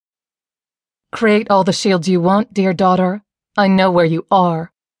Create all the shields you want, dear daughter. I know where you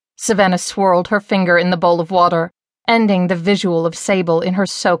are. Savannah swirled her finger in the bowl of water, ending the visual of Sable in her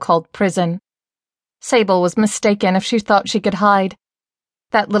so-called prison. Sable was mistaken if she thought she could hide.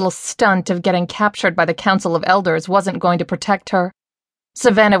 That little stunt of getting captured by the Council of Elders wasn't going to protect her.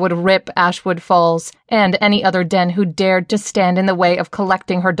 Savannah would rip Ashwood Falls, and any other den who dared to stand in the way of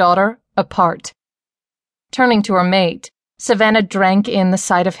collecting her daughter, apart. Turning to her mate, Savannah drank in the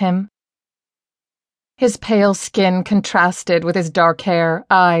sight of him. His pale skin contrasted with his dark hair,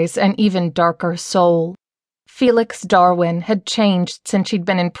 eyes, and even darker soul. Felix Darwin had changed since she'd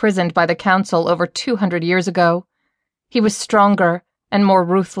been imprisoned by the Council over 200 years ago. He was stronger and more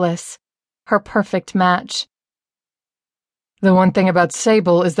ruthless, her perfect match. The one thing about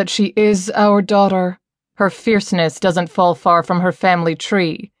Sable is that she is our daughter. Her fierceness doesn't fall far from her family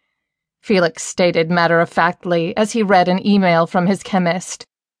tree, Felix stated matter-of-factly as he read an email from his chemist.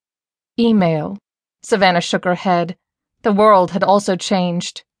 Email. Savannah shook her head. The world had also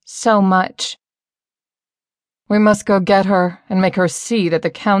changed. So much. We must go get her and make her see that the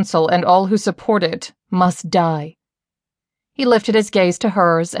Council and all who support it must die. He lifted his gaze to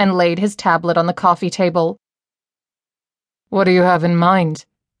hers and laid his tablet on the coffee table. What do you have in mind?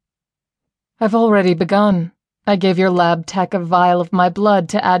 I've already begun. I gave your lab tech a vial of my blood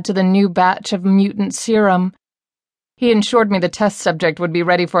to add to the new batch of mutant serum. He ensured me the test subject would be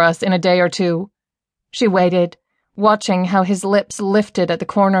ready for us in a day or two. She waited, watching how his lips lifted at the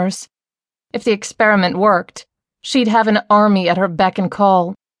corners. If the experiment worked, she'd have an army at her beck and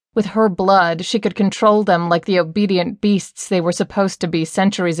call. With her blood, she could control them like the obedient beasts they were supposed to be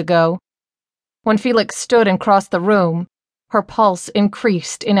centuries ago. When Felix stood and crossed the room, her pulse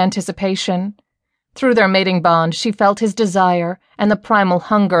increased in anticipation. Through their mating bond, she felt his desire and the primal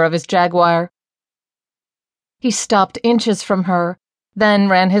hunger of his Jaguar. He stopped inches from her, then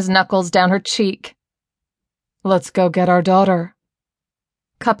ran his knuckles down her cheek. Let's go get our daughter.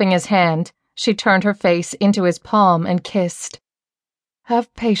 Cupping his hand, she turned her face into his palm and kissed.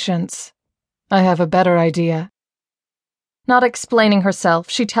 Have patience. I have a better idea. Not explaining herself,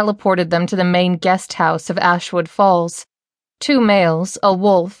 she teleported them to the main guest house of Ashwood Falls. 2 males, a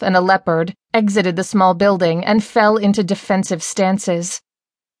wolf and a leopard, exited the small building and fell into defensive stances.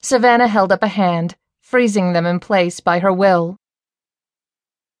 Savannah held up a hand, freezing them in place by her will.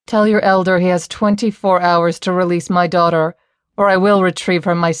 Tell your elder he has 24 hours to release my daughter, or I will retrieve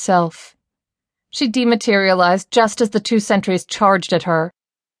her myself. She dematerialized just as the 2 sentries charged at her.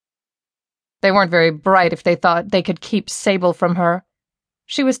 They weren't very bright if they thought they could keep Sable from her.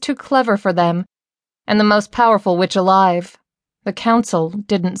 She was too clever for them, and the most powerful witch alive. The Council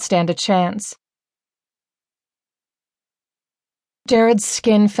didn't stand a chance. Jared's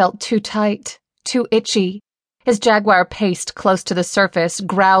skin felt too tight, too itchy. His Jaguar paced close to the surface,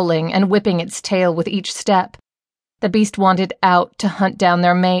 growling and whipping its tail with each step. The beast wanted out to hunt down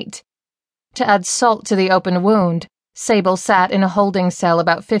their mate. To add salt to the open wound, Sable sat in a holding cell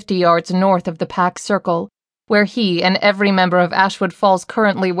about 50 yards north of the pack circle, where he and every member of Ashwood Falls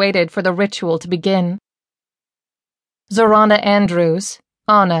currently waited for the ritual to begin. Zorana Andrews,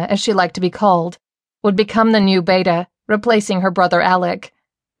 Anna as she liked to be called, would become the new Beta, replacing her brother Alec.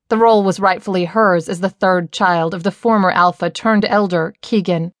 The role was rightfully hers as the 3rd child of the former Alpha turned elder,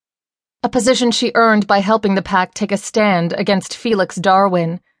 Keegan. A position she earned by helping the pack take a stand against Felix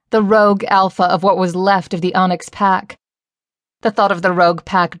Darwin, the rogue Alpha of what was left of the Onyx pack. The thought of the rogue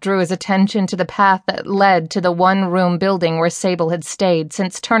pack drew his attention to the path that led to the 1-room building where Sable had stayed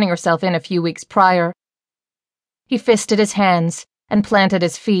since turning herself in a few weeks prior. He fisted his hands and planted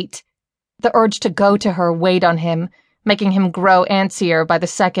his feet. The urge to go to her weighed on him, making him grow antsier by the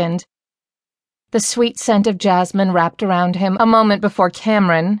second. The sweet scent of jasmine wrapped around him a moment before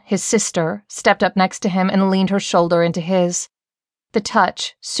Cameron, his sister, stepped up next to him and leaned her shoulder into his. The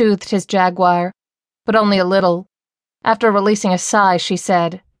touch soothed his Jaguar, but only a little. After releasing a sigh, she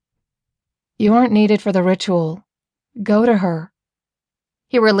said, You aren't needed for the ritual. Go to her.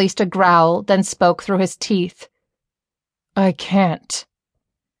 He released a growl, then spoke through his teeth. I can't.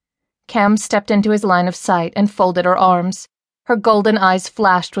 Cam stepped into his line of sight and folded her arms. Her golden eyes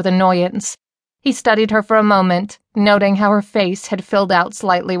flashed with annoyance. He studied her for a moment, noting how her face had filled out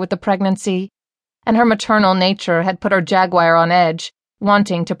slightly with the pregnancy, and her maternal nature had put her Jaguar on edge,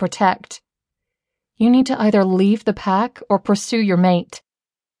 wanting to protect. You need to either leave the pack or pursue your mate.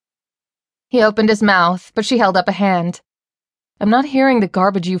 He opened his mouth, but she held up a hand. I'm not hearing the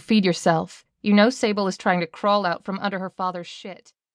garbage you feed yourself. You know Sable is trying to crawl out from under her father's shit.